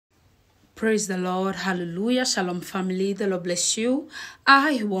Praise the Lord. Hallelujah. Shalom, family. The Lord bless you.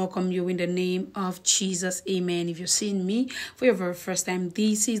 I welcome you in the name of Jesus. Amen. If you've seen me for your very first time,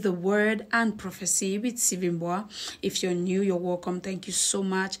 this is the Word and Prophecy with Stephen Bois. If you're new, you're welcome. Thank you so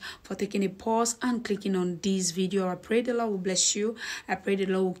much for taking a pause and clicking on this video. I pray the Lord will bless you. I pray the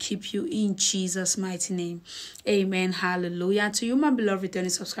Lord will keep you in Jesus' mighty name. Amen. Hallelujah. To you, my beloved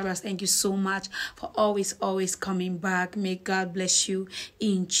returning subscribers, thank you so much for always coming back. May God bless you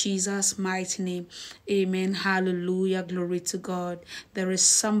in Jesus' mighty name. Amen. Hallelujah. Glory to God. There is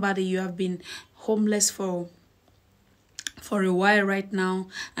somebody you have been homeless for a while right now,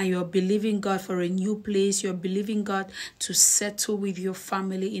 and you're believing God for a new place. You're believing God to settle with your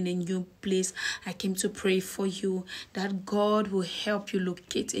family in a new place. I came to pray for you that God will help you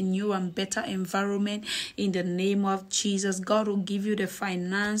locate a new and better environment in the name of Jesus. God will give you the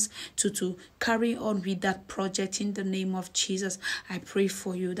finance to carry on with that project in the name of Jesus. I pray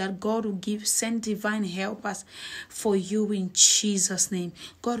for you that God will send divine helpers for you in Jesus' name.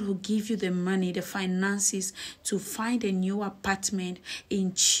 God will give you the money, the finances to find a new apartment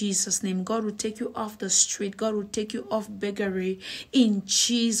in Jesus' name. God will take you off the street. God will take you off beggary in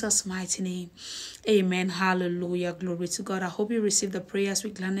Jesus' mighty name. Amen. Hallelujah. Glory to God. I hope you received the prayers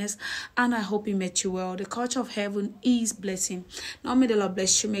with gladness, and I hope He met you well. The culture of heaven is blessing. Now may the Lord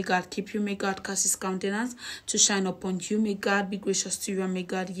bless you. May God keep you. May God cast His countenance to shine upon you. May God be gracious to you, and may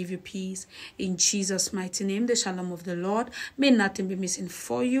God give you peace in Jesus' mighty name. The shalom of the Lord. May nothing be missing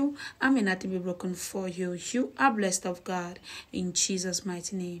for you, and may nothing be broken for you. You are blessed of God in Jesus'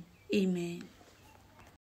 mighty name. Amen.